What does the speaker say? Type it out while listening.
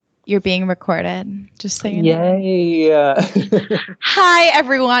You're being recorded, just so you know. Yay! Hi,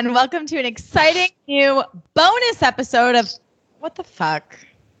 everyone. Welcome to an exciting new bonus episode of What the Fuck?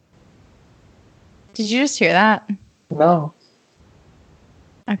 Did you just hear that? No.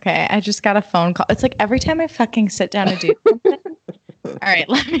 Okay, I just got a phone call. It's like every time I fucking sit down and do something. All right,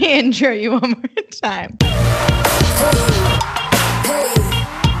 let me intro you one more time.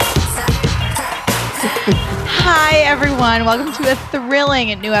 Hi, everyone. Welcome to a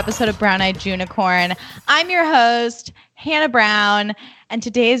thrilling new episode of Brown Eyed Junicorn. I'm your host, Hannah Brown, and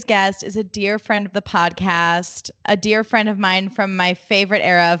today's guest is a dear friend of the podcast, a dear friend of mine from my favorite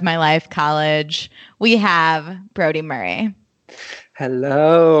era of my life, college. We have Brody Murray.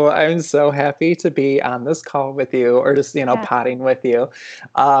 Hello. I'm so happy to be on this call with you, or just, potting with you.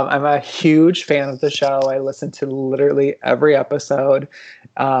 I'm a huge fan of the show. I listen to literally every episode.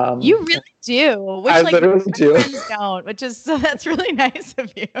 You really do. Which, I literally do. Friends don't, that's really nice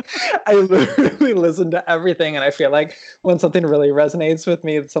of you. I literally listen to everything, and I feel like when something really resonates with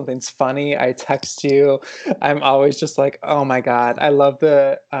me, something's funny, I text you. I'm always just like, oh my God. I love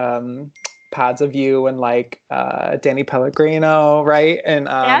the pods of you and Danny Pellegrino, right? And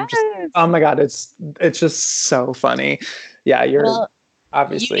yes. Oh my God, it's just so funny. Yeah, you're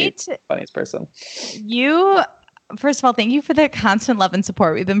obviously the funniest person. First of all, thank you for the constant love and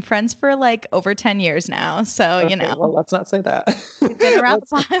support. We've been friends for over 10 years now. So, okay, well, let's not say that. We've been around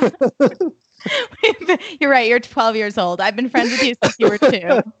You're right. You're 12 years old. I've been friends with you since you were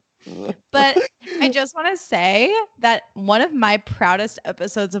 2. But I just want to say that one of my proudest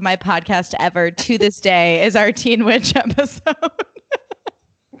episodes of my podcast ever to this day is our Teen Witch episode.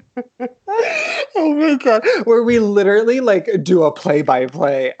 Oh my God. Where we literally do a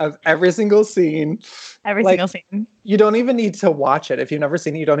play-by-play of every single scene. Every single scene. You don't even need to watch it. If you've never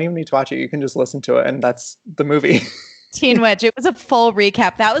seen it, you don't even need to watch it. You can just listen to it, and that's the movie. Teen Witch. It was a full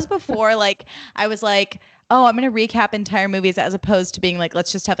recap. That was before I was like, oh, I'm going to recap entire movies as opposed to being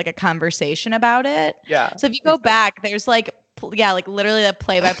let's just have a conversation about it. Yeah. So if you go back, there's literally the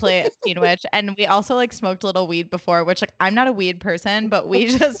play-by-play of Teen Witch. And we also smoked a little weed before, which I'm not a weed person, but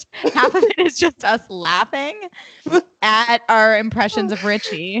we just, half of it is just us laughing at our impressions of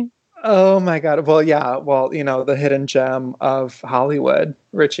Richie. Oh my God. Well, yeah. Well, the hidden gem of Hollywood,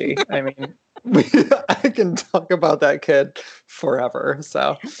 Richie. I mean, I can talk about that kid forever.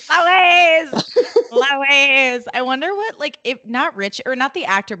 So Louise. I wonder what, if not Richie, or not the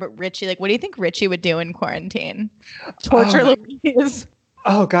actor, but Richie, what do you think Richie would do in quarantine? Torture Louise.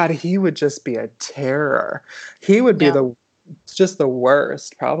 Oh God, he would just be a terror. He would be just the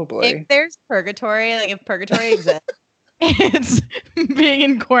worst, probably. If there's purgatory, if purgatory exists, it's being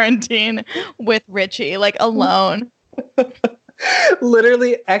in quarantine with Richie, alone.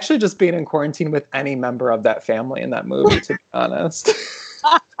 Literally, actually just being in quarantine with any member of that family in that movie, to be honest.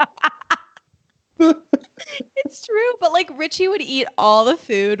 It's true, but Richie would eat all the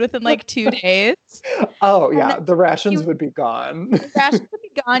food within 2 days. Oh yeah, the rations would be gone. The rations would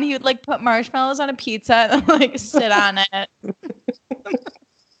be gone. He would put marshmallows on a pizza and sit on it.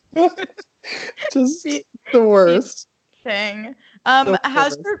 Just the worst thing.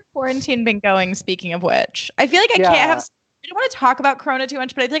 How's your quarantine been going? Speaking of which, I feel I can't have. I don't want to talk about Corona too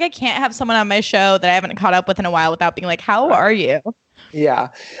much, but I feel I can't have someone on my show that I haven't caught up with in a while without being how are you? Yeah.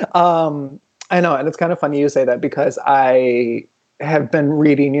 I know. And it's kind of funny you say that because I have been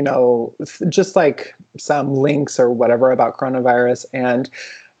reading, just some links or whatever about coronavirus. And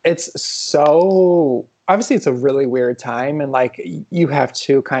it's so, obviously it's a really weird time. And you have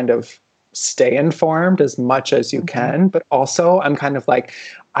to kind of stay informed as much as you can. But also I'm kind of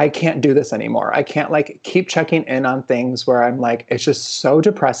I can't do this anymore. I can't keep checking in on things where I'm it's just so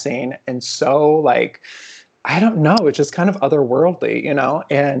depressing and so I don't know. It's just kind of otherworldly,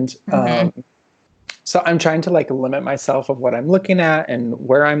 And so I'm trying to limit myself of what I'm looking at and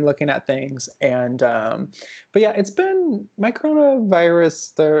where I'm looking at things. And but yeah, it's been my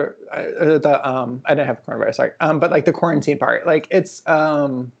coronavirus. I didn't have coronavirus, sorry. But the quarantine part, it's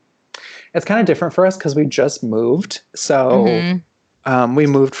kind of different for us because we just moved. So. We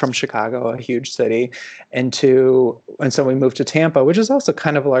moved from Chicago, a huge city, and so we moved to Tampa, which is also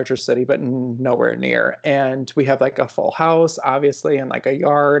kind of a larger city, but nowhere near. And we have a full house, obviously, and a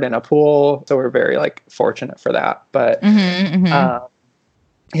yard and a pool. So we're very fortunate for that. But yeah,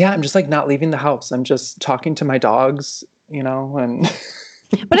 I'm just not leaving the house. I'm just talking to my dogs, and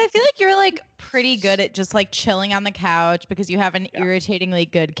But I feel you're pretty good at just chilling on the couch because you have an irritatingly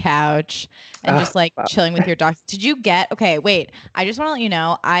good couch and just chilling with your dogs. Did you okay, wait. I just want to let you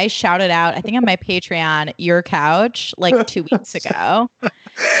know, I shouted out, I think on my Patreon, your couch 2 weeks ago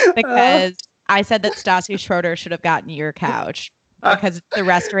because I said that Stassi Schroeder should have gotten your couch because it's the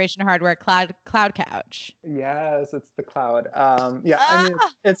Restoration Hardware cloud couch. Yes, it's the cloud. I mean,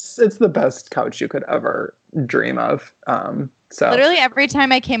 it's the best couch you could ever dream of. So literally every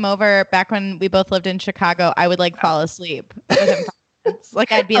time I came over back when we both lived in Chicago, I would like fall asleep. It's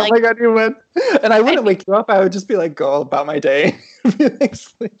like I'd be like, oh my God, you would. And I wouldn't wake you up. I would just be like, go about my day. Be like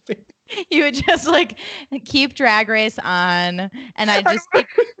sleeping. You would just like keep Drag Race on, and I'd just be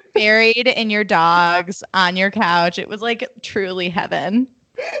buried in your dogs on your couch. It was like truly heaven.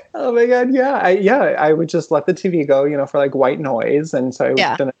 Oh my God, yeah. I would just let the TV go, for like white noise, and so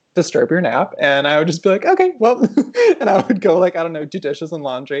I didn't disturb your nap. And I would just be like, okay, well, and I would go like, I don't know, do dishes and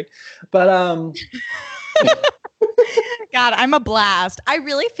laundry. But God, I'm a blast. I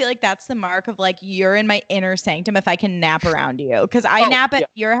really feel like that's the mark of like you're in my inner sanctum if I can nap around you. Because I nap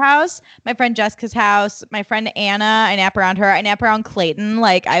at your house, my friend Jessica's house, my friend Anna, I nap around her. I nap around Clayton.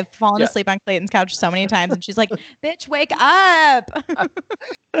 Like I've fallen asleep on Clayton's couch so many times and she's like, bitch, wake up.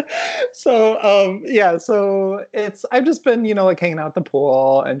 So I've just been, like hanging out at the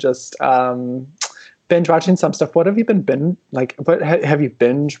pool and just binge watching some stuff. What have you been like? What have you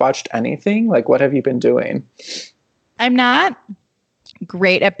binge watched anything? Like, what have you been doing? I'm not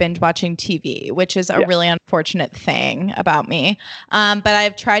great at binge watching TV, which is a really unfortunate thing about me. But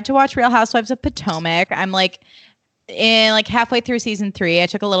I've tried to watch Real Housewives of Potomac. I'm like in like halfway through season 3. I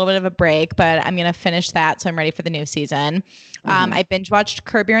took a little bit of a break, but I'm going to finish that. So I'm ready for the new season. I binge watched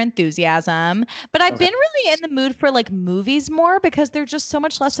Curb Your Enthusiasm, but I've been really in the mood for like movies more because they're just so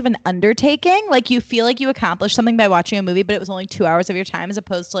much less of an undertaking. Like you feel like you accomplished something by watching a movie, but it was only 2 hours of your time as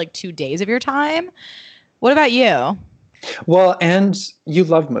opposed to like 2 days of your time. What about you? Well, and you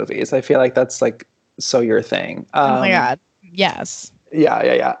love movies. I feel like that's like so your thing. Oh my God. Yes.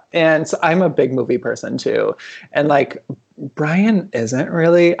 Yeah. And so I'm a big movie person too. And like Brian isn't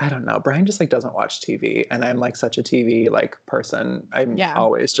really, I don't know. Brian just like doesn't watch TV. And I'm like such a TV like person. I'm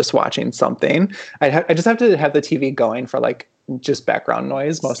always just watching something. I just have to have the TV going for like just background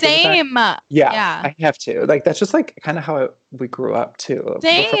noise most of the time. Yeah, I have to. Like that's just like kind of how we grew up too.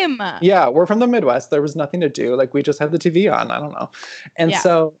 Same. We're from the Midwest. There was nothing to do. Like we just had the TV on. I don't know. And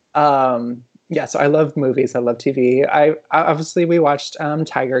so so I love movies. I love TV. I obviously we watched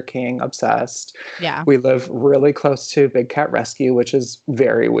Tiger King, obsessed. Yeah. We live really close to Big Cat Rescue, which is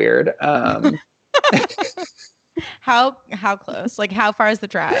very weird. How close? Like how far is the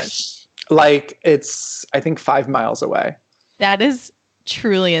drive? Like it's I think 5 miles away. That is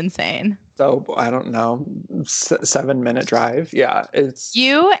truly insane. So I don't know, 7-minute drive. Yeah, it's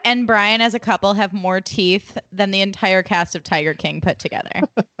you and Brian as a couple have more teeth than the entire cast of Tiger King put together.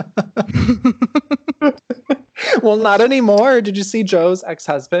 Well, not anymore. Did you see Joe's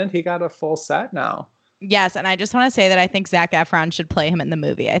ex-husband? He got a full set now. Yes, and I just want to say that I think Zac Efron should play him in the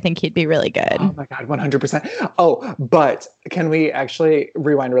movie. I think he'd be really good. Oh my God, 100%. Oh, but can we actually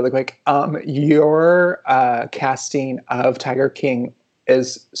rewind really quick? Your casting of Tiger King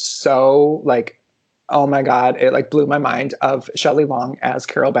is so like, oh my God, it like blew my mind of Shelley Long as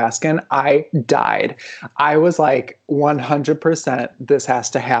Carol Baskin. I died. I was like 100% this has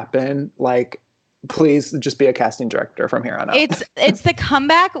to happen. Like, please just be a casting director from here on out. It's the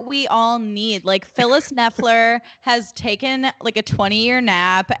comeback we all need. Like Phyllis Neffler has taken like a 20-year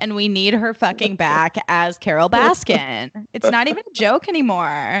nap and we need her fucking back as Carol Baskin. It's not even a joke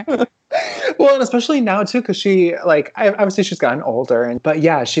anymore. Well, and especially now too, because she like obviously she's gotten older, but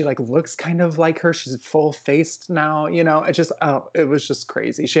yeah, she like looks kind of like her. She's full faced now, it just it was just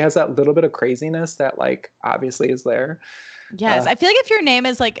crazy. She has that little bit of craziness that like obviously is there. Yes, I feel like if your name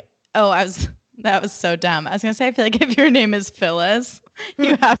is like that was so dumb. I was gonna say I feel like if your name is Phyllis,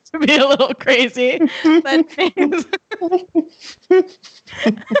 you have to be a little crazy. But her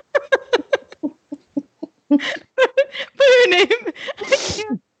name, I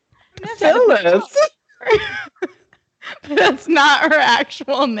can't. Phyllis. But that's not her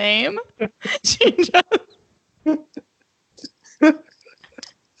actual name. She just.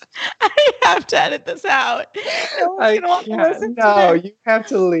 I have to edit this out. No, you have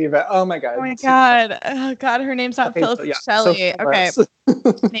to leave it. Oh my God. Oh my God. Oh God, her name's not Phyllis, it's Shelley. Okay.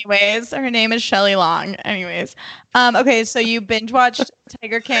 Anyways, her name is Shelley Long. Anyways. Okay, so you binge watched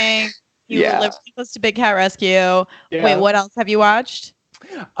Tiger King. You lived close to Big Cat Rescue. Yeah. Wait, what else have you watched?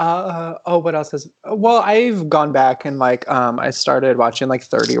 What else has I've gone back and like I started watching like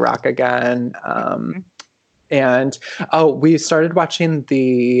 30 Rock again. And we started watching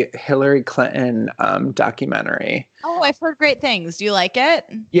the Hillary Clinton documentary. Oh, I've heard great things. Do you like it?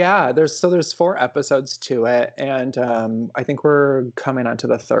 Yeah, there's 4 episodes to it, and I think we're coming on to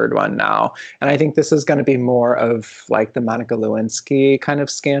the 3rd one now. And I think this is going to be more of like the Monica Lewinsky kind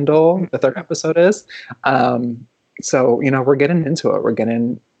of scandal. The 3rd episode is. So, we're getting into it. We're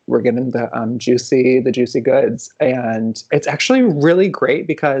getting the juicy goods. And it's actually really great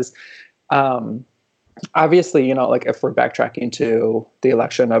because, obviously, like if we're backtracking to the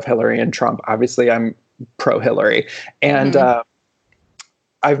election of Hillary and Trump, obviously I'm pro Hillary. And,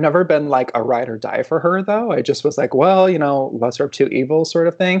 I've never been like a ride or die for her, though. I just was like, well, lesser of two evils sort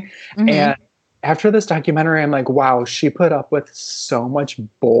of thing. And after this documentary, I'm like, wow, she put up with so much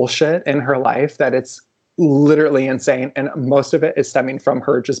bullshit in her life that it's literally insane. And most of it is stemming from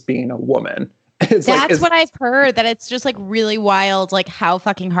her just being a woman. That's what I've heard, that it's just like really wild, like how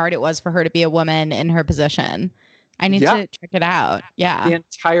fucking hard it was for her to be a woman in her position. I need to check it out. Yeah. The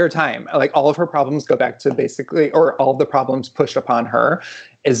entire time, like all of her problems go back to basically, or all the problems pushed upon her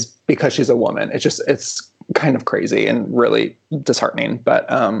is because she's a woman. It's kind of crazy and really disheartening, but,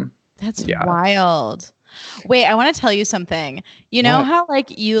 that's wild. Wait, I want to tell you something. You know how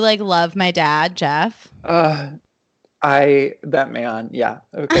like you like love my dad, Jeff? That man. Yeah.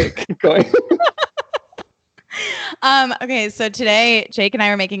 Okay. Keep going. Okay, so today Jake and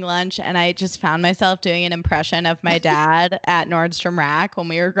I were making lunch and I just found myself doing an impression of my dad at Nordstrom Rack when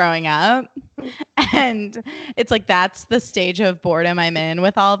we were growing up. And it's like, that's the stage of boredom I'm in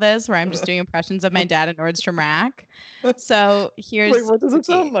with all this, where I'm just doing impressions of my dad at Nordstrom Rack. So here's... Wait, what does it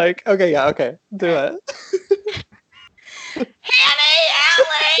sound like? Okay, yeah, okay. Do it. Hanny,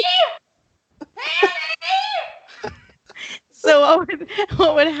 Allie! Hanny! So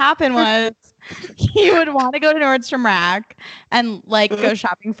what would happen was he would want to go to Nordstrom Rack and like go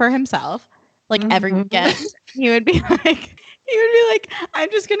shopping for himself, like every weekend. He would be like,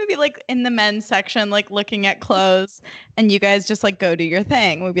 I'm just gonna be like in the men's section, like looking at clothes, and you guys just like go do your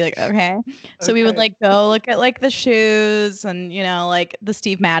thing. We'd be like, okay. So we would like go look at like the shoes and like the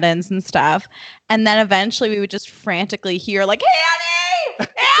Steve Maddens and stuff, and then eventually we would just frantically hear like, Hanny,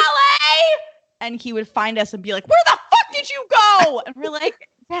 Allie, and he would find us and be like, where the fuck did you go? And we're like,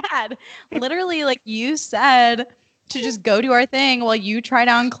 Dad, literally, like you said to just go do our thing while you tried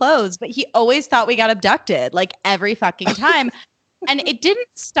on clothes. But he always thought we got abducted, like every fucking time. And it didn't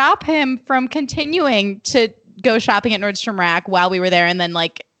stop him from continuing to go shopping at Nordstrom Rack while we were there and then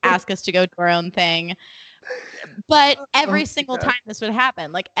like ask us to go do our own thing. But every single time this would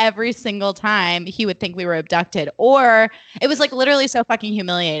happen, like every single time he would think we were abducted, or it was like literally so fucking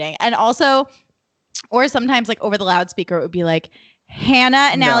humiliating. And also, or sometimes like over the loudspeaker, it would be like,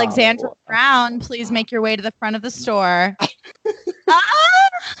 Hannah and Alexandra Brown, please make your way to the front of the store.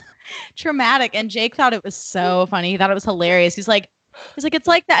 Traumatic. And Jake thought it was so funny. He thought it was hilarious. He's like, it's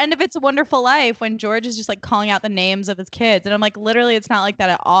like the end of It's a Wonderful Life when George is just like calling out the names of his kids. And I'm like, literally, it's not like that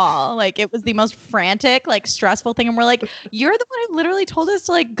at all. Like it was the most frantic, like stressful thing. And we're like, you're the one who literally told us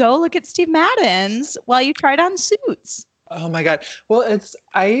to like go look at Steve Madden's while you tried on suits. Oh my God. Well,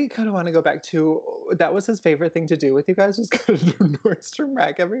 I kind of want to go back to, that was his favorite thing to do with you guys, was go to Nordstrom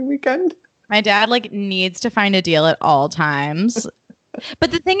Rack every weekend. My dad like needs to find a deal at all times.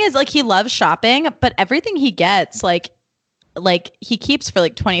 But the thing is, like, he loves shopping, but everything he gets, like he keeps for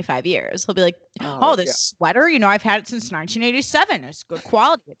like 25 years. He'll be like, oh, this sweater, I've had it since 1987. It's good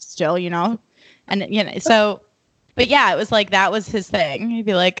quality. It's still, and so, but yeah, it was like, that was his thing. He'd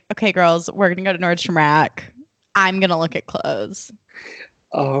be like, okay, girls, we're going to go to Nordstrom Rack. I'm going to look at clothes.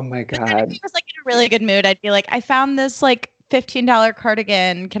 Oh my God. If he was like in a really good mood, I'd be like, I found this like $15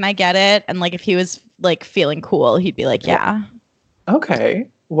 cardigan. Can I get it? And like, if he was like feeling cool, he'd be like, yeah. Okay.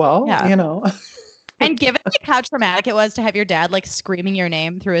 Well, And given like how traumatic it was to have your dad like screaming your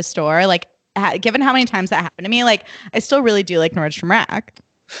name through a store, like given how many times that happened to me, like I still really do like Nordstrom Rack.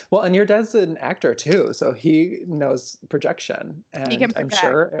 Well, and your dad's an actor too, so he knows projection, and I'm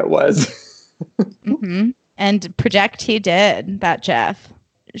sure it was. And project he did, that Jeff.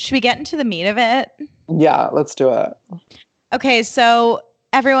 Should we get into the meat of it? Yeah, let's do it. Okay, so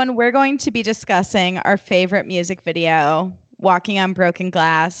everyone, we're going to be discussing our favorite music video, Walking on Broken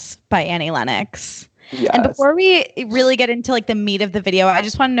Glass by Annie Lennox. Yes. And before we really get into like the meat of the video, I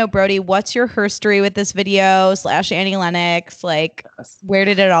just want to know, Brody, what's your history with this video / Annie Lennox? Like, where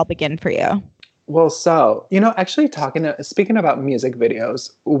did it all begin for you? Well, so, actually speaking about music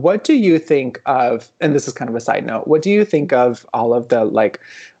videos, what do you think of, and this is kind of a side note, what do you think of all of the like,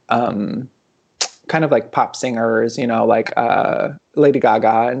 kind of like pop singers, like Lady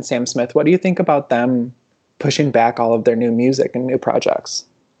Gaga and Sam Smith? What do you think about them pushing back all of their new music and new projects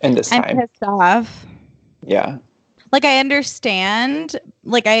in this time? I'm pissed off. Yeah. Like, I understand,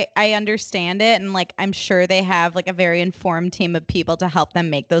 like, I understand it. And like, I'm sure they have like a very informed team of people to help them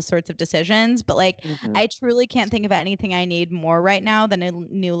make those sorts of decisions. But like, I truly can't think of anything I need more right now than a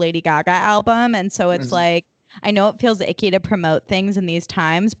new Lady Gaga album. And so it's like, I know it feels icky to promote things in these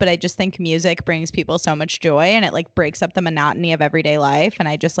times, but I just think music brings people so much joy and it like breaks up the monotony of everyday life. And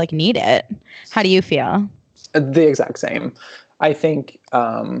I just like need it. How do you feel? The exact same. I think,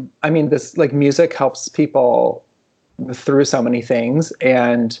 I mean, this like music helps people through so many things.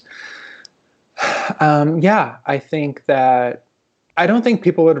 And yeah, I think that I don't think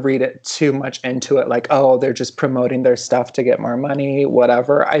people would read it too much into it. Like, oh, they're just promoting their stuff to get more money,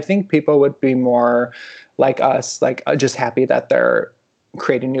 whatever. I think people would be more like us, like just happy that they're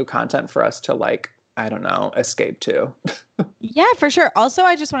creating new content for us to like, I don't know, escape to. Yeah, for sure. Also,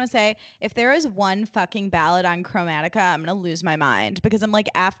 I just want to say if there is one fucking ballad on Chromatica, I'm going to lose my mind because I'm like,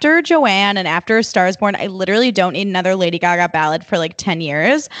 after Joanne and after A Star Is Born, I literally don't need another Lady Gaga ballad for like 10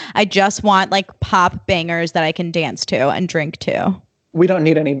 years. I just want like pop bangers that I can dance to and drink to. We don't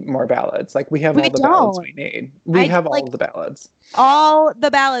need any more ballads. Like we have all the ballads we need. We have all of the ballads. All the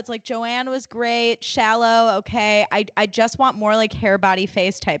ballads. Like Joanne was great. Shallow. Okay. I just want more like Hair, Body,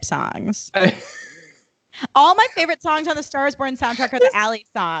 Face type songs. All my favorite songs on the Star Is Born soundtrack are the Ally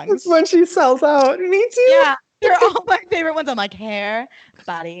songs. It's when she sells out. Me too. Yeah. They're all my favorite ones. I'm like Hair,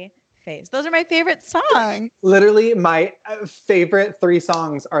 Body, Face. Those are my favorite songs. Literally my favorite 3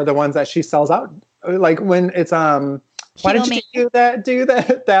 songs are the ones that she sells out. Like when it's why did you do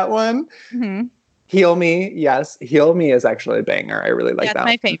that one? Mm-hmm. Heal Me. Yes. Heal Me is actually a banger. I really like that. That's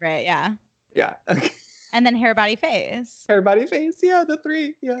my favorite. Yeah. Yeah. Okay. And then Hair, Body, Face. Hair, Body, Face. Yeah. The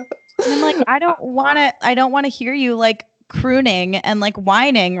 3. Yeah. And I'm like, I don't want to hear you like crooning and like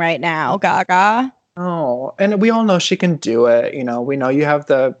whining right now, Gaga. Oh, and we all know she can do it. You know, we know you have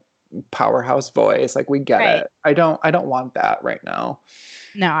the powerhouse voice. Like we get it. I don't want that right now.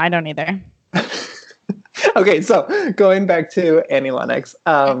 No, I don't either. Okay, so going back to Annie Lennox.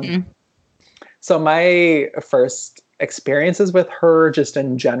 So my first experiences with her just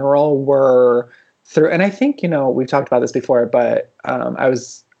in general were through, and I think, you know, we've talked about this before, but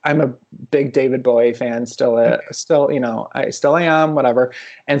I'm a big David Bowie fan still, you know, I still am, whatever.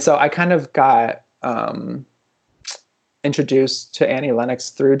 And so I kind of got introduced to Annie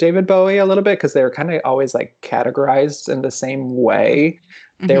Lennox through David Bowie a little bit because they were kind of always like categorized in the same way.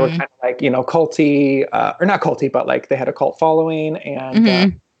 They were kind of like, you know, culty, or not culty, but like they had a cult following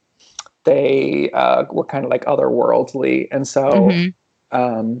and they were kind of like otherworldly. And so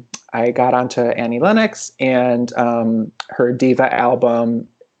I got onto Annie Lennox, and her Diva album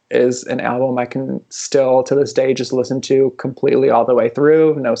is an album I can still to this day just listen to completely all the way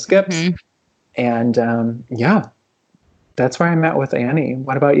through, no skips. And yeah, that's where I'm at with Annie.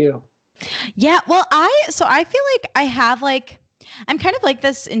 What about you? Yeah, well, I feel like I have like, I'm kind of like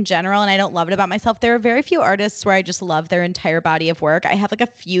this in general, and I don't love it about myself. There are very few artists where I just love their entire body of work. I have like a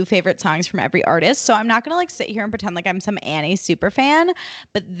few favorite songs from every artist. So I'm not going to like sit here and pretend like I'm some Annie super fan.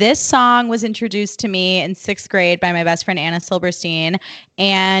 But this song was introduced to me in 6th grade by my best friend, Anna Silberstein.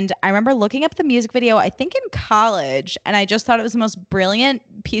 And I remember looking up the music video, I think in college, and I just thought it was the most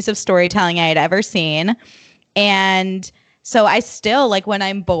brilliant piece of storytelling I had ever seen. And so I still, like, when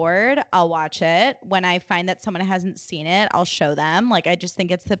I'm bored, I'll watch it. When I find that someone hasn't seen it, I'll show them. Like, I just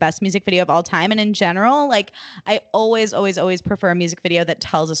think it's the best music video of all time. And in general, like, I always, always, always prefer a music video that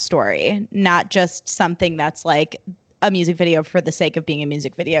tells a story, not just something that's like a music video for the sake of being a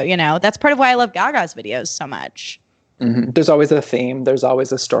music video. You know, that's part of why I love Gaga's videos so much. There's always a theme. There's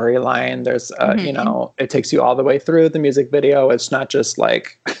always a storyline. There's, you know, it takes you all the way through the music video. It's not just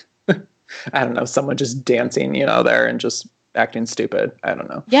like, I don't know, someone just dancing, you know, there and just acting stupid. I don't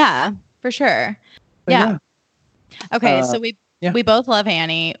know. Yeah, for sure. Yeah. Okay. So we both love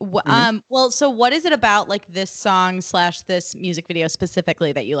Annie. Well, so what is it about like this song / this music video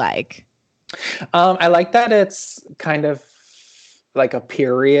specifically that you like? I like that it's kind of like a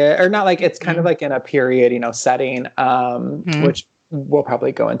period, or not like, it's kind of like in a period, you know, setting, which we'll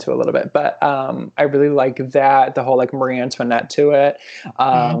probably go into a little bit, but I really like that, the whole like Marie Antoinette to it.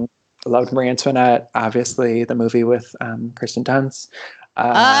 Loved Marie Antoinette, obviously the movie with Kirsten Dunst.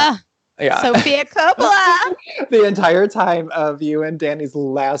 Yeah, Sophia Coppola. The entire time of you and Danny's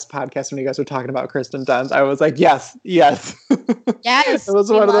last podcast when you guys were talking about Kirsten Dunst, I was like, yes. Yes. It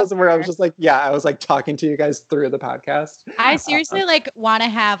was one of those where I was just like, I was like talking to you guys through the podcast. I seriously like want to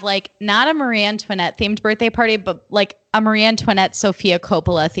have like not a Marie Antoinette themed birthday party, but like a Marie Antoinette Sophia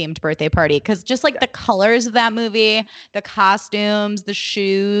Coppola themed birthday party. Cause just like the colors of that movie, the costumes, the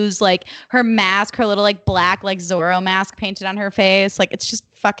shoes, like her mask, her little like black, like Zorro mask painted on her face. Like it's just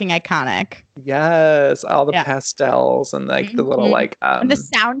fucking iconic. Yes. All the pastels and like the little like, and the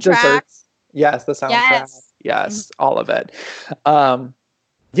soundtrack. Desserts. Yes. The soundtrack. Yes. All of it.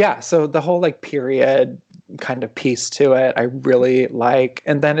 So the whole like period kind of piece to it. I really like,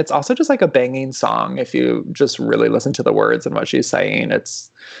 and then it's also just like a banging song. If you just really listen to the words and what she's saying,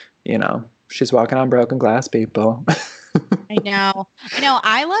 it's, you know, she's walking on broken glass, people. I know.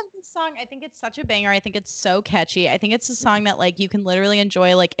 I love this song. I think it's such a banger. I think it's so catchy. I think it's a song that like you can literally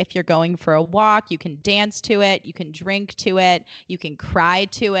enjoy, like if you're going for a walk, you can dance to it, you can drink to it, you can cry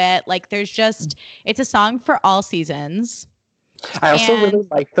to it. Like it's a song for all seasons. I also really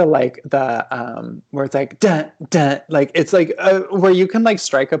like the where it's like dun dun, like it's like where you can like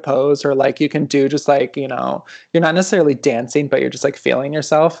strike a pose, or like you can do just like, you know, you're not necessarily dancing, but you're just like feeling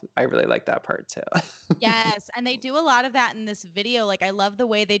yourself. I really like that part too. Yes, and they do a lot of that in this video. Like I love the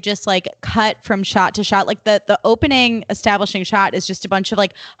way they just like cut from shot to shot. Like the opening establishing shot is just a bunch of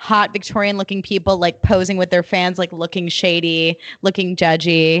like hot Victorian looking people like posing with their fans, like looking shady, looking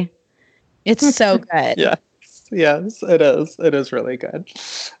judgy. It's so good. Yeah. Yes, it is. It is really good.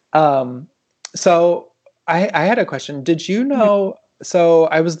 So I had a question. Did you know? So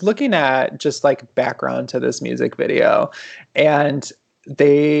I was looking at just like background to this music video, and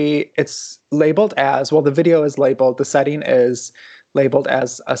it's labeled as, well, the video is labeled, the setting is labeled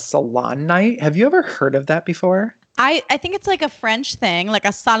as a salon night. Have you ever heard of that before? I think it's like a French thing, like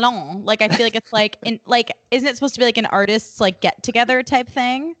a salon. Like I feel like it's like isn't it supposed to be like an artist's like get together type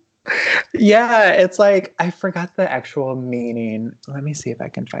thing? Yeah, it's like, I forgot the actual meaning. Let me see if I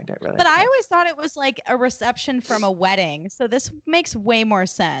can find it really But quick. I always thought it was like a reception from a wedding. So this makes way more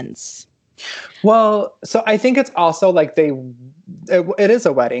sense. Well, so I think it's also like it is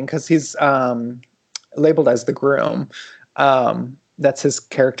a wedding because he's labeled as the groom. That's his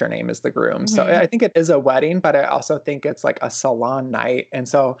character name, is the groom. Mm-hmm. So I think it is a wedding, but I also think it's like a salon night. And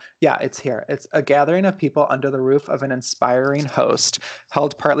so, yeah, it's here. It's a gathering of people under the roof of an inspiring host,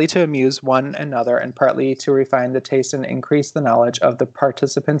 held partly to amuse one another and partly to refine the taste and increase the knowledge of the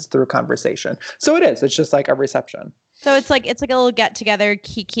participants through conversation. So it is. It's just like a reception. So it's like a little get together,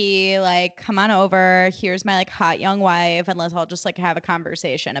 kiki, like, come on over. Here's my like hot young wife, and let's all just like have a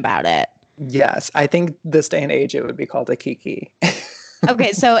conversation about it. Yes, I think this day and age it would be called a kiki.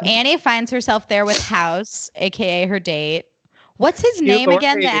 Okay, so Annie finds herself there with House, aka her date. What's his name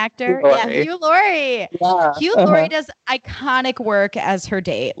again, the actor? Hugh Laurie. Yeah, Hugh Laurie. Yeah. Hugh Laurie does iconic work as her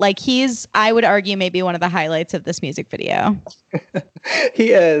date. Like he's, I would argue, maybe one of the highlights of this music video. He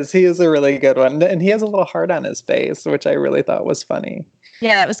is. He is a really good one. And he has a little heart on his face, which I really thought was funny.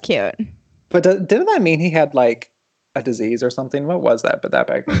 Yeah, that was cute. But didn't that mean he had like a disease or something? What was that? But that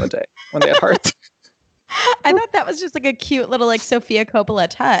back in the day when they had hearts. I thought that was just like a cute little like Sofia Coppola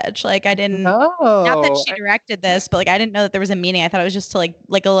touch. Like I didn't, not that she directed this, but like I didn't know that there was a meaning. I thought it was just to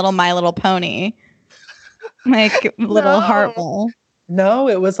like a little My Little Pony, like little heart roll. No,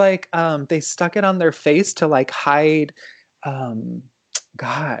 it was like they stuck it on their face to like hide.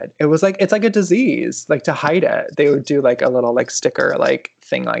 God, it was like, it's like a disease, like to hide it. They would do like a little like sticker like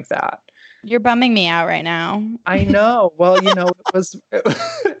thing like that. You're bumming me out right now. I know. Well, you know,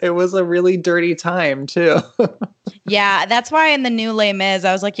 it was a really dirty time too. Yeah, that's why in the new Les Mis,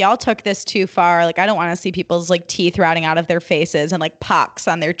 I was like, y'all took this too far. Like, I don't want to see people's like teeth rotting out of their faces and like pox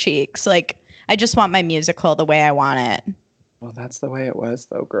on their cheeks. Like, I just want my musical the way I want it. Well, that's the way it was,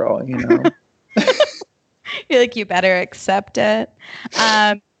 though, girl. You know. You're like, you better accept it.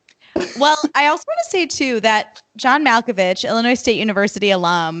 Well, I also want to say, too, that John Malkovich, Illinois State University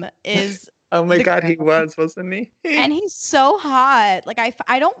alum, is... Oh, my God, he wasn't he? And he's so hot. Like,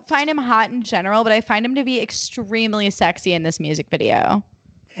 I don't find him hot in general, but I find him to be extremely sexy in this music video.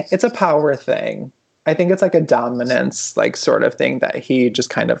 It's a power thing. I think it's like a dominance, like, sort of thing that he just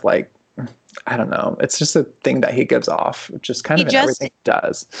kind of, like, I don't know. It's just a thing that he gives off, just kind of in everything he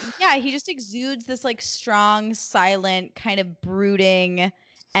does. Yeah, he just exudes this, like, strong, silent, kind of brooding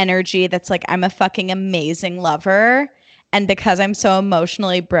energy that's like, I'm a fucking amazing lover, and because I'm so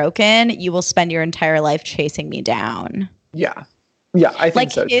emotionally broken, you will spend your entire life chasing me down. Yeah, I think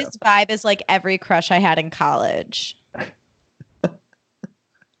like so, his too. Vibe is like every crush I had in college. You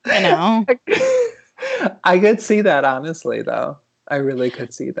know, I could see that, honestly, though. I really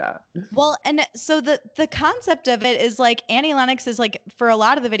could see that. Well, and so the concept of it is like Annie Lennox is like, for a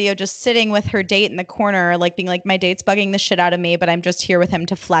lot of the video, just sitting with her date in the corner, like being like, my date's bugging the shit out of me, but I'm just here with him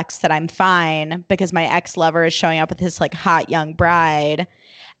to flex that I'm fine because my ex-lover is showing up with his like hot young bride.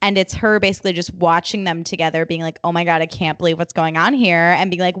 And it's her basically just watching them together being like, oh my God, I can't believe what's going on here. And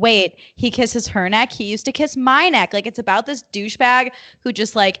being like, wait, he kisses her neck. He used to kiss my neck. Like, it's about this douchebag who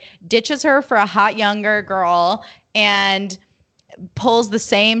just like ditches her for a hot younger girl and pulls the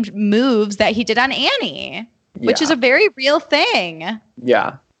same moves that he did on Annie, which is a very real thing.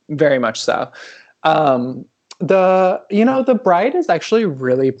 Yeah, very much so. The bride is actually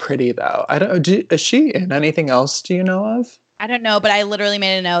really pretty though. Is she in anything else? Do you know of? I don't know, but I literally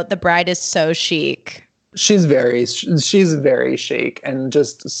made a note. The bride is so chic. She's very chic and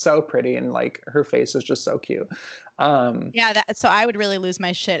just so pretty, and like her face is just so cute. So I would really lose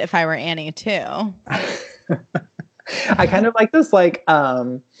my shit if I were Annie too. I kind of like this, like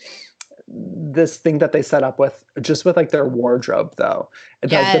this thing that they set up with like their wardrobe though.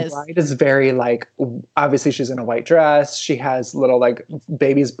 Yes. The bride is very like, obviously she's in a white dress. She has little like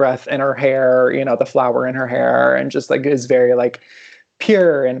baby's breath in her hair, the flower in her hair, and just like is very like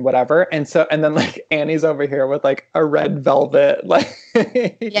pure and whatever. And then like Annie's over here with like a red velvet, like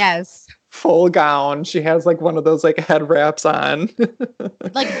yes, full gown. She has like one of those like head wraps on.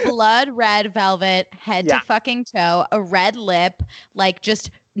 Like blood red velvet, head to fucking toe, a red lip, like just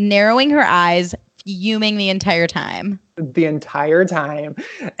narrowing her eyes, fuming the entire time.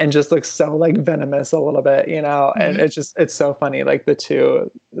 And just looks so like venomous a little bit, and it's so funny, like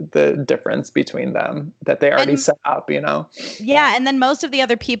the difference between them that they already set up, Yeah. And then most of the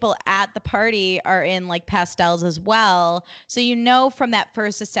other people at the party are in like pastels as well. So, from that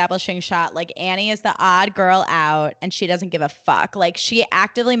first establishing shot, like Annie is the odd girl out and she doesn't give a fuck. Like she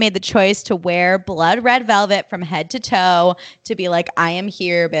actively made the choice to wear blood red velvet from head to toe to be like, I am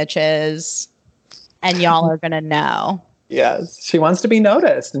here, bitches. And y'all are going to know. Yes. She wants to be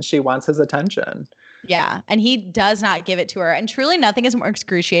noticed and she wants his attention. Yeah. And he does not give it to her. And truly nothing is more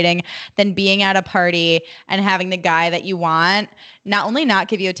excruciating than being at a party and having the guy that you want not only not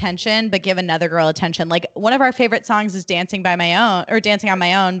give you attention, but give another girl attention. Like one of our favorite songs is Dancing on My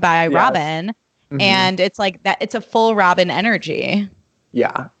Own by Robin. Mm-hmm. And it's like that. It's a full Robin energy.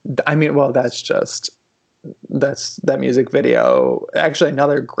 Yeah. I mean, well, that's that music video, actually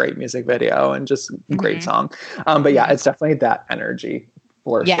another great music video and just great song. But yeah, it's definitely that energy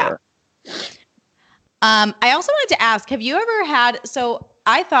for sure. I also wanted to ask, have you ever had, so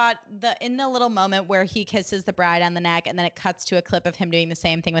I thought in the little moment where he kisses the bride on the neck and then it cuts to a clip of him doing the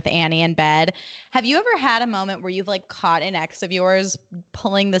same thing with Annie in bed. Have you ever had a moment where you've like caught an ex of yours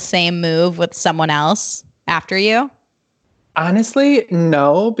pulling the same move with someone else after you? Honestly,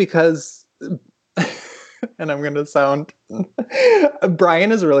 no, because and I'm going to sound,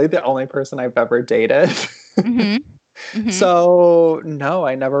 Brian is really the only person I've ever dated. Mm-hmm. Mm-hmm. So no,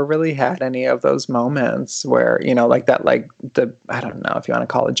 I never really had any of those moments where, like that, like I don't know if you want to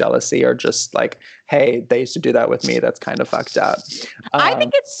call it jealousy or just like, hey, they used to do that with me. That's kind of fucked up. I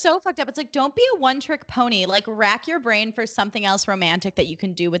think it's so fucked up. It's like, don't be a one-trick pony. Like rack your brain for something else romantic that you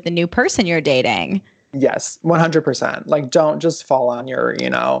can do with the new person you're dating. Yes, 100%. Like, don't just fall on your,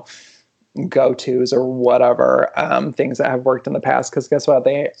 go-tos or whatever, things that have worked in the past, because guess what,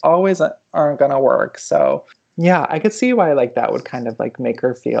 they always aren't gonna work. So yeah, I could see why like that would kind of like make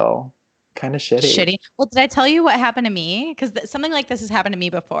her feel kind of shitty. Well, did I tell you what happened to me? Because something like this has happened to me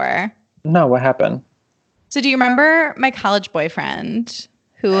before. No, what happened? So do you remember my college boyfriend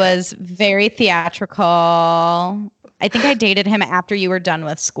who was very theatrical? I think I dated him after you were done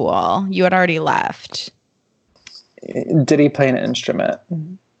with school. You had already left. Did he play an instrument?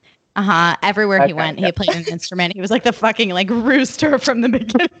 Uh-huh. Everywhere he went, he played an instrument. He was like the fucking like rooster from the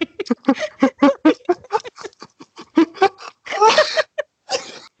beginning.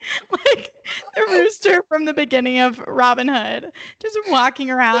 Like the rooster from the beginning of Robin Hood, just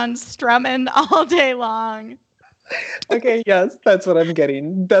walking around strumming all day long. Okay, yes, that's what I'm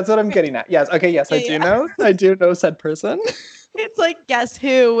getting. That's what I'm getting at. Yes. Okay, yes, I do know. I do know said person. It's like Guess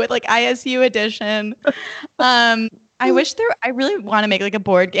Who with like ISU edition. I really want to make like a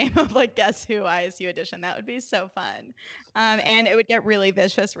board game of like Guess Who ISU edition. That would be so fun. And it would get really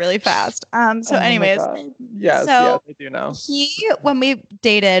vicious really fast. Anyways. Yes, I do know. He, when we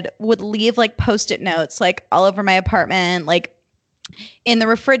dated, would leave like Post-it notes like all over my apartment, like in the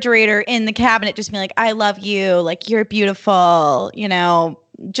refrigerator, in the cabinet, just be like, I love you. Like, you're beautiful,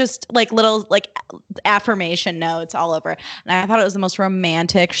 just like little like affirmation notes all over. And I thought it was the most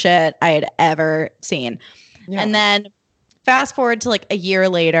romantic shit I had ever seen. Yeah. And then fast forward to like a year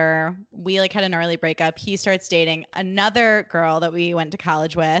later, we like had an early breakup. He starts dating another girl that we went to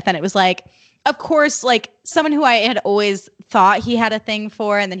college with. And it was like, of course, like someone who I had always thought he had a thing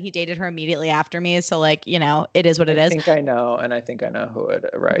for. And then he dated her immediately after me. So like, it is what it is. I think I know. And I think I know who it,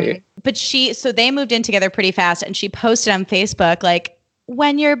 right. Mm-hmm. But so they moved in together pretty fast. And she posted on Facebook, like,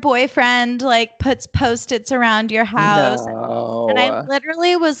 when your boyfriend like puts Post-its around your house. No. And I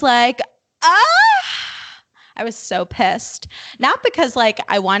literally was like, I was so pissed. Not because like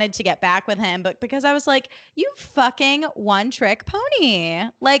I wanted to get back with him, but because I was like, you fucking one-trick pony.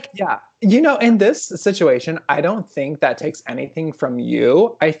 Like, yeah. In this situation, I don't think that takes anything from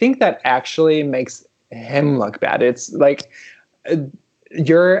you. I think that actually makes him look bad. It's like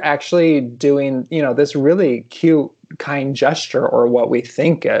you're actually doing, this really cute, kind gesture, or what we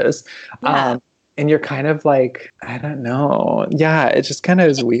think is. Yeah. And you're kind of like, I don't know. Yeah, it just kind of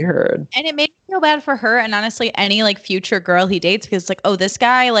is weird. And it made me feel bad for her and honestly any like future girl he dates, because it's like, oh, this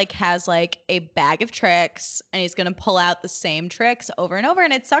guy like has like a bag of tricks and he's gonna pull out the same tricks over and over.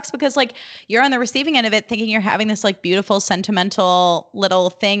 And it sucks because like you're on the receiving end of it thinking you're having this like beautiful, sentimental little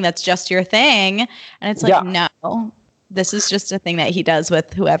thing that's just your thing. And it's like, no, this is just a thing that he does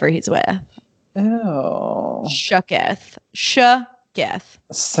with whoever he's with. Oh. Shooketh. So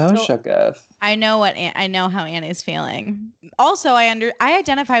shooketh. I know how Annie's feeling. Also, I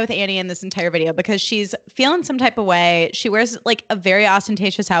identify with Annie in this entire video because she's feeling some type of way. She wears like a very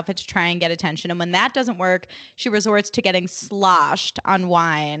ostentatious outfit to try and get attention, and when that doesn't work, she resorts to getting sloshed on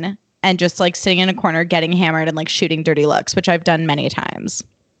wine and just like sitting in a corner getting hammered and like shooting dirty looks, which I've done many times.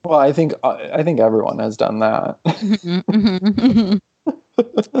 Well, I think everyone has done that.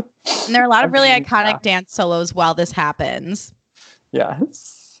 And there are a lot of really iconic dance solos while this happens.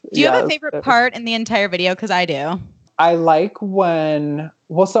 Yes. Do you have a favorite part in the entire video? Because I do. I like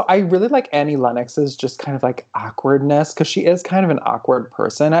so I really like Annie Lennox's just kind of like awkwardness, because she is kind of an awkward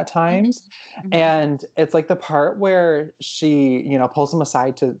person at times. Mm-hmm. And it's like the part where she, pulls him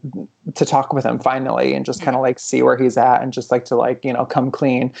aside to talk with him finally and just kind of like see where he's at and just like to like, come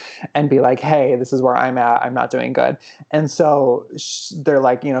clean and be like, hey, this is where I'm at. I'm not doing good. And so they're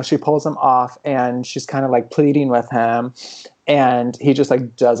like, she pulls him off and she's kind of like pleading with him. And he just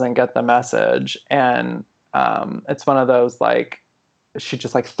like doesn't get the message. And it's one of those like, she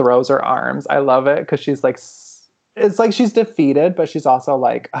just like throws her arms. I love it because she's like, it's like she's defeated, but she's also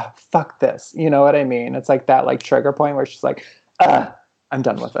like, oh, fuck this. You know what I mean? It's like that like trigger point where she's like, I'm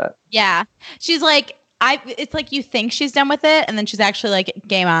done with it. Yeah. She's like, it's like you think she's done with it, and then she's actually like,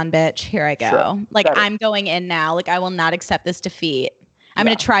 game on, bitch. Here I go. Sure. Like, I'm going in now. Like, I will not accept this defeat. I'm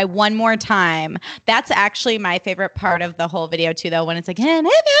going to try one more time. That's actually my favorite part of the whole video too, though, when it's like, and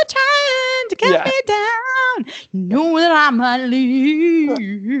if you're trying to cut me down, you know that I might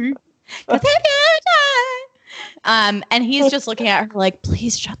leave. Because if you're trying. And he's just looking at her like,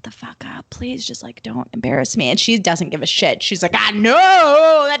 please shut the fuck up. Please just like, don't embarrass me. And she doesn't give a shit. She's like, I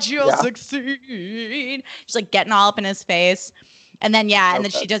know that you'll succeed. She's like getting all up in his face. And then, and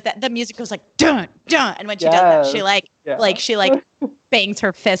then she does that. The music goes like, dun, dun. And when she does that, she she bangs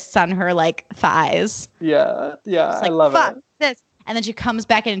her fists on her like thighs. Yeah. Yeah. Like, I love fuck it. This. And then she comes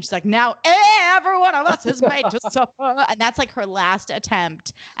back in and she's like, now every one of us is made to suffer. And that's like her last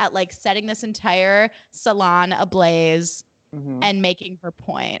attempt at like setting this entire salon ablaze and making her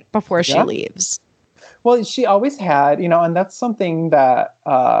point before she leaves. Well, she always had, and that's something that,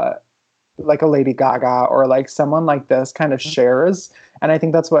 like a Lady Gaga or like someone like this kind of shares. And I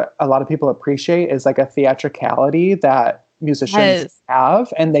think that's what a lot of people appreciate is like a theatricality that musicians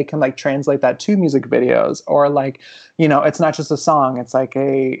have, and they can like translate that to music videos, or like, it's not just a song. It's like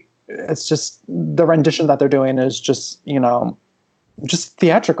it's just the rendition that they're doing is just, just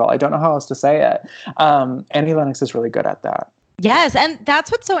theatrical. I don't know how else to say it. Annie Lennox is really good at that. Yes. And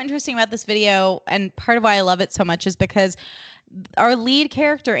that's what's so interesting about this video. And part of why I love it so much is because our lead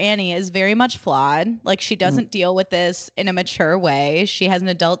character, Annie, is very much flawed. Like, she doesn't deal with this in a mature way. She has an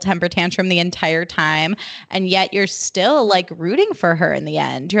adult temper tantrum the entire time. And yet you're still like rooting for her in the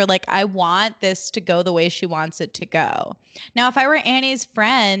end. You're like, I want this to go the way she wants it to go. Now, if I were Annie's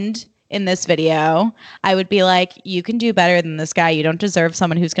friend in this video, I would be like, you can do better than this guy. You don't deserve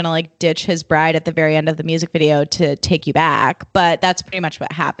someone who's going to like ditch his bride at the very end of the music video to take you back. But that's pretty much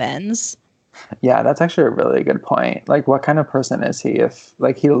what happens. Yeah, that's actually a really good point. Like, what kind of person is he if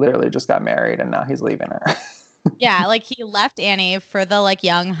like he literally just got married and now he's leaving her? Yeah, like he left Annie for the like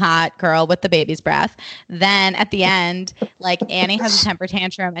young hot girl with the baby's breath. Then at the end, like Annie has a temper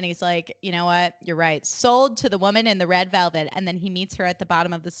tantrum and he's like, you know what? You're right. Sold to the woman in the red velvet. And then he meets her at the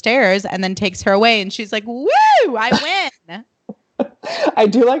bottom of the stairs and then takes her away. And she's like, woo, I win. I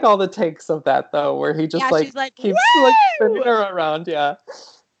do like all the takes of that though, where he just like keeps woo! like spinning her around. Yeah.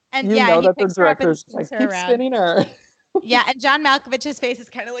 And you know that the director's like, keep spinning her. Yeah, and John Malkovich's face is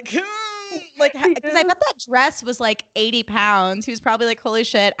kind of like, like, because I bet that dress was like 80 pounds. He was probably like, holy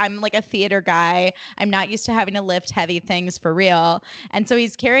shit, I'm like a theater guy. I'm not used to having to lift heavy things for real. And so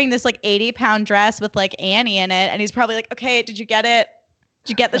he's carrying this like 80-pound dress with like Annie in it. And he's probably like, okay, did you get it?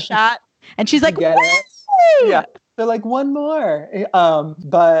 Did you get the shot? And she's like, woo! Yeah. They're like, one more.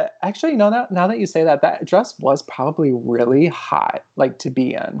 But actually, now that you say that, that dress was probably really hot, like to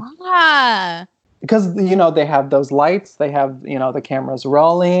be in. Yeah. Because, they have those lights, they have, the cameras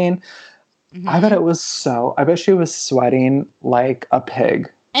rolling. Mm-hmm. I bet she was sweating like a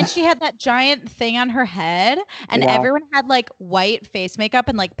pig. And she had that giant thing on her head, and everyone had like white face makeup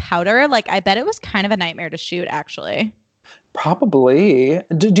and like powder. Like, I bet it was kind of a nightmare to shoot, actually. Probably.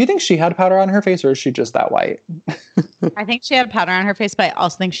 Do you think she had powder on her face, or is she just that white? I think she had powder on her face, but I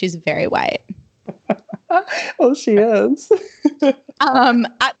also think she's very white. Well, she is. But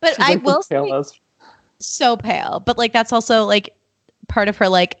I will say, so pale. But like, that's also like part of her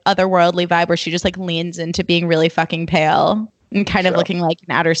like otherworldly vibe, where she just like leans into being really fucking pale. And kind of looking like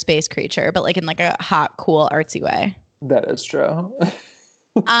an outer space creature, but like in like a hot, cool, artsy way. That is true.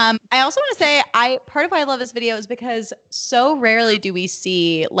 I also want to say, part of why I love this video is because so rarely do we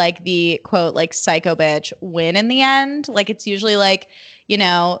see like the quote like psycho bitch win in the end. Like, it's usually like, you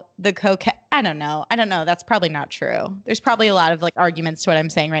know, the cocaine. I don't know. That's probably not true. There's probably a lot of like arguments to what I'm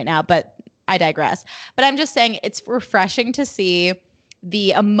saying right now, but I digress. But I'm just saying it's refreshing to see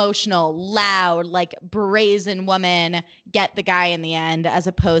the emotional, loud, like brazen woman get the guy in the end, as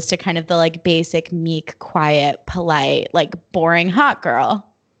opposed to kind of the like basic, meek, quiet, polite, like boring hot girl.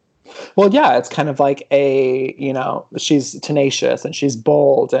 Well, yeah, it's kind of like she's tenacious and she's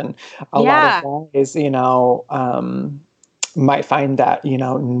bold, and a lot of guys, might find that,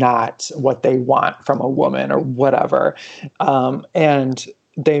 not what they want from a woman or whatever. And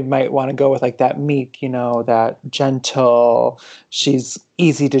they might want to go with like that meek, that gentle, she's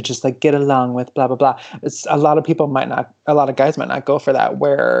easy to just like get along with, blah, blah, blah. It's a lot of guys might not go for that,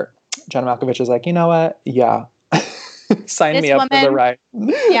 where John Malkovich is like, you know what? Yeah. Sign me up for the ride.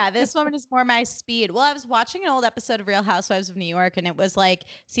 Yeah, this woman is more my speed. Well, I was watching an old episode of Real Housewives of New York, and it was like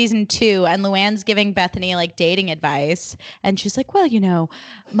season 2, and Luann's giving Bethany like dating advice. And she's like, well,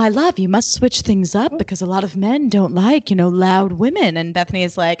 my love, you must switch things up because a lot of men don't like, loud women. And Bethany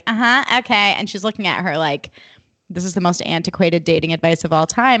is like, okay. And she's looking at her like, this is the most antiquated dating advice of all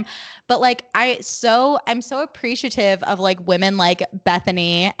time. But like, I'm so appreciative of like women like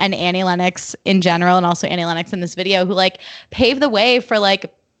Bethany and Annie Lennox in general, and also Annie Lennox in this video, who like pave the way for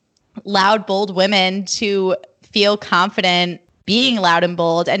like loud, bold women to feel confident being loud and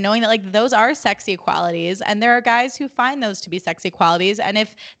bold, and knowing that like those are sexy qualities, and there are guys who find those to be sexy qualities. And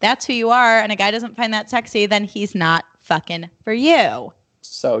if that's who you are and a guy doesn't find that sexy, then he's not fucking for you.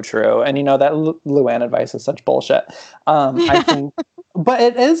 So true. And that Luann advice is such bullshit. I think, but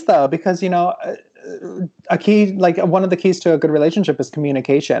it is though, because, a key, like one of the keys to a good relationship is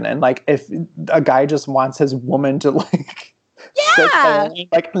communication. And like, if a guy just wants his woman to like, sit there,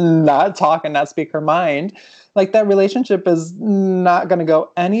 like not talk and not speak her mind, like that relationship is not going to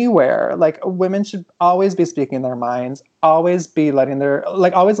go anywhere. Like, women should always be speaking their minds, always be letting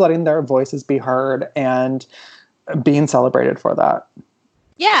their voices be heard and being celebrated for that.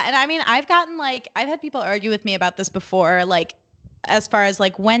 Yeah. And I mean, I've had people argue with me about this before, like, as far as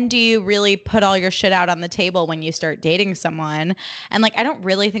like, when do you really put all your shit out on the table when you start dating someone? And like, I don't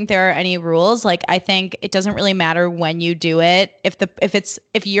really think there are any rules. Like, I think it doesn't really matter when you do it.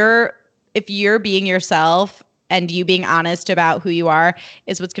 If you're being yourself and you being honest about who you are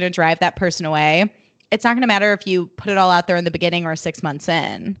is what's going to drive that person away. It's not going to matter if you put it all out there in the beginning or 6 months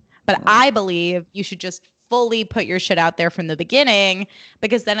in. But I believe you should just fully put your shit out there from the beginning,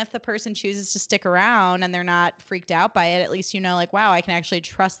 because then if the person chooses to stick around and they're not freaked out by it, at least like, wow, I can actually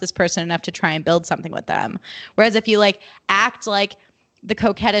trust this person enough to try and build something with them. Whereas if you like act like the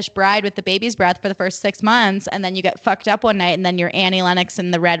coquettish bride with the baby's breath for the first 6 months, and then you get fucked up one night, and then your Annie Lennox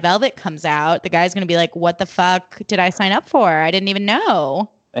and the Red Velvet comes out, the guy's going to be like, what the fuck did I sign up for? I didn't even know.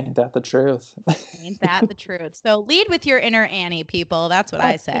 Ain't that the truth? Ain't that the truth? So lead with your inner Annie, people. That's what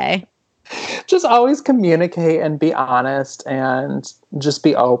I say. Just always communicate and be honest and just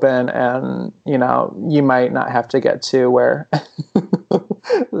be open. And, you might not have to get to where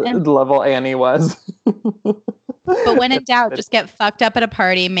level Annie was. But when in doubt, just get fucked up at a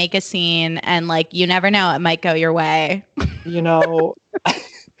party, make a scene, and like, you never know, it might go your way.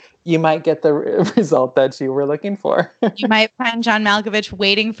 You might get the result that you were looking for. You might find John Malkovich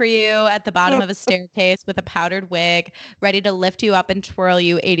waiting for you at the bottom of a staircase with a powdered wig, ready to lift you up and twirl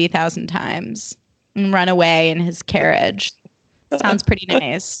you 80,000 times and run away in his carriage. Sounds pretty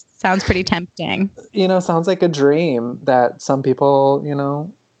nice. Sounds pretty tempting. Sounds like a dream that some people,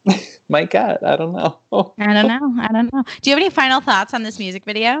 might get. I don't know. I don't know. Do you have any final thoughts on this music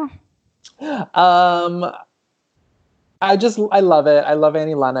video? I love it. I love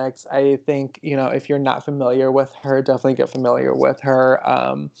Annie Lennox. I think, if you're not familiar with her, definitely get familiar with her.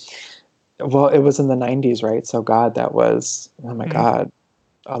 Well, it was in the 90s, right? So God, that was, oh my God,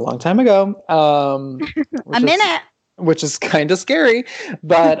 a long time ago. A minute. Which is kind of scary.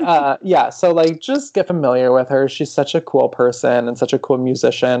 But yeah, so like, just get familiar with her. She's such a cool person and such a cool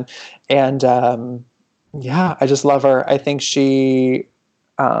musician. And yeah, I just love her. I think she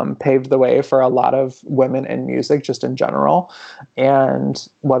paved the way for a lot of women in music just in general. And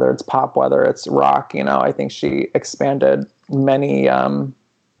whether it's pop, whether it's rock, you know, I think she expanded many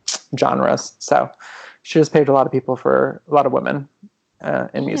genres. So she just paved a lot of people for a lot of women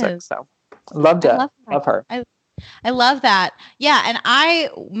in music. So loved it. Love her. I love that. Yeah. And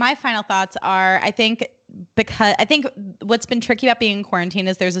my final thoughts are, I think what's been tricky about being in quarantine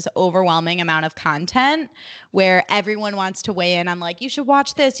is there's this overwhelming amount of content where everyone wants to weigh in on like, you should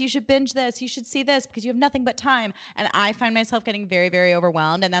watch this, you should binge this, you should see this because you have nothing but time. And I find myself getting very, very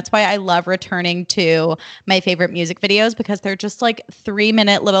overwhelmed. And that's why I love returning to my favorite music videos, because they're just like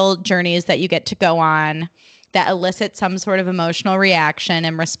 3-minute little journeys that you get to go on that elicit some sort of emotional reaction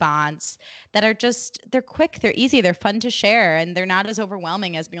and response that are they're quick, they're easy, they're fun to share, and they're not as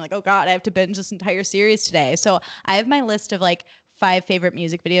overwhelming as being like, oh God, I have to binge this entire series today. So I have my list of like 5 favorite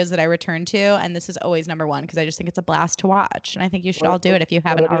music videos that I return to, and this is always number 1 because I just think it's a blast to watch. And I think you should all do it if you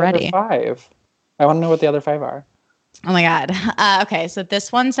haven't already. 5? I want to know what the other 5 are. Oh my God. Okay, so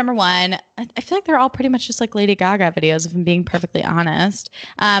this one's number 1. I feel like they're all pretty much just like Lady Gaga videos, if I'm being perfectly honest.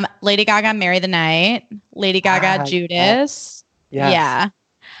 Lady Gaga, Marry the Night. Lady Gaga, Judas. Yes. Yeah.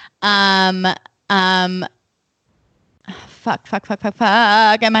 Fuck.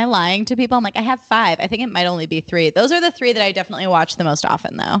 Am I lying to people? I'm like, I have 5. I think it might only be 3. Those are the 3 that I definitely watch the most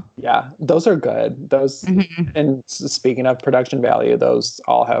often, though. Yeah, those are good. Those, and speaking of production value, those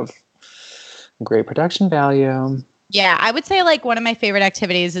all have great production value. Yeah, I would say like one of my favorite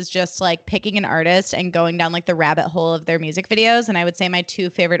activities is just like picking an artist and going down like the rabbit hole of their music videos. And I would say my 2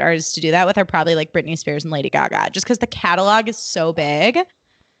 favorite artists to do that with are probably like Britney Spears and Lady Gaga, just because the catalog is so big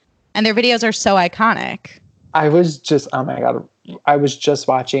and their videos are so iconic. I was just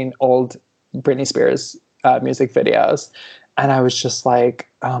watching old Britney Spears music videos, and I was just like,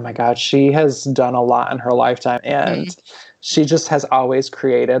 oh my God, she has done a lot in her lifetime. And she just has always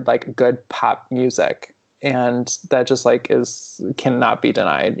created like good pop music. And that just like cannot be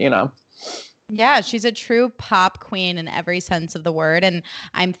denied, you know? Yeah, she's a true pop queen in every sense of the word. And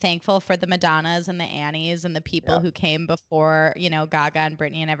I'm thankful for the Madonnas and the Annies and the people who came before, you know, Gaga and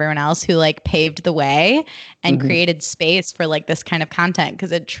Britney and everyone else who like paved the way and created space for like this kind of content,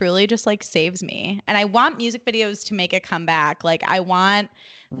 because it truly just like saves me. And I want music videos to make a comeback. Like I want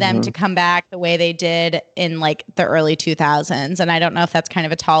them to come back the way they did in like the early 2000s. And I don't know if that's kind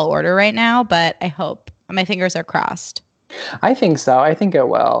of a tall order right now, but I hope. My fingers are crossed. I think so. I think it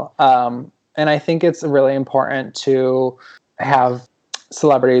will. And I think it's really important to have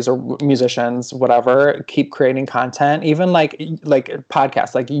celebrities or musicians, whatever, keep creating content, even like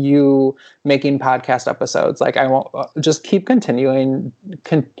podcasts, like you making podcast episodes. Like I won't just keep continuing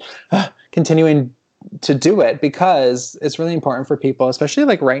to do it, because it's really important for people, especially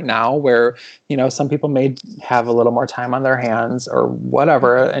like right now where, you know, some people may have a little more time on their hands or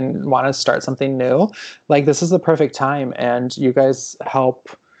whatever and want to start something new. Like this is the perfect time, and you guys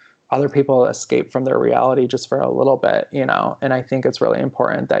help other people escape from their reality just for a little bit, you know? And I think it's really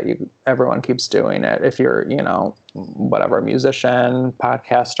important that everyone keeps doing it. If you're, you know, whatever, musician,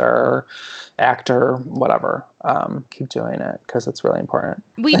 podcaster, actor, whatever, keep doing it, because it's really important.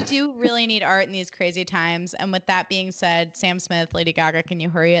 We do really need art in these crazy times. And with that being said, Sam Smith, Lady Gaga, can you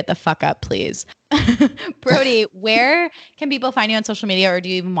hurry it the fuck up, please? Brody, where can people find you on social media, or do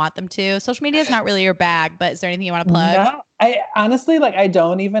you even want them to? Social media is not really your bag, but is there anything you want to plug? No, I honestly, like, I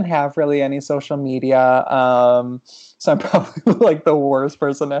don't even have really any social media. So I'm probably like the worst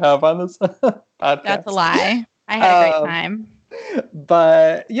person to have on this podcast. That's a lie. I had a great time.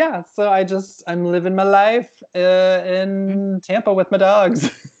 But yeah, so I'm living my life in Tampa with my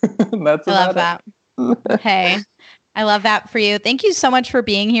dogs. That's I love that. Hey, I love that for you. Thank you so much for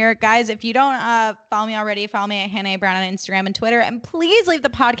being here. Guys, if you don't follow me already, follow me at Hannah A. Brown on Instagram and Twitter. And please leave the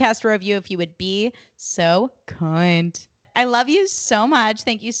podcast a review if you would be so kind. I love you so much.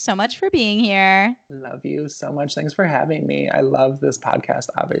 Thank you so much for being here. Love you so much. Thanks for having me. I love this podcast,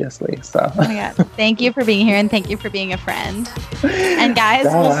 obviously. So. Oh my God. Thank you for being here, and thank you for being a friend. And guys,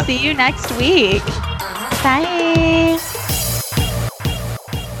 we'll see you next week. Bye.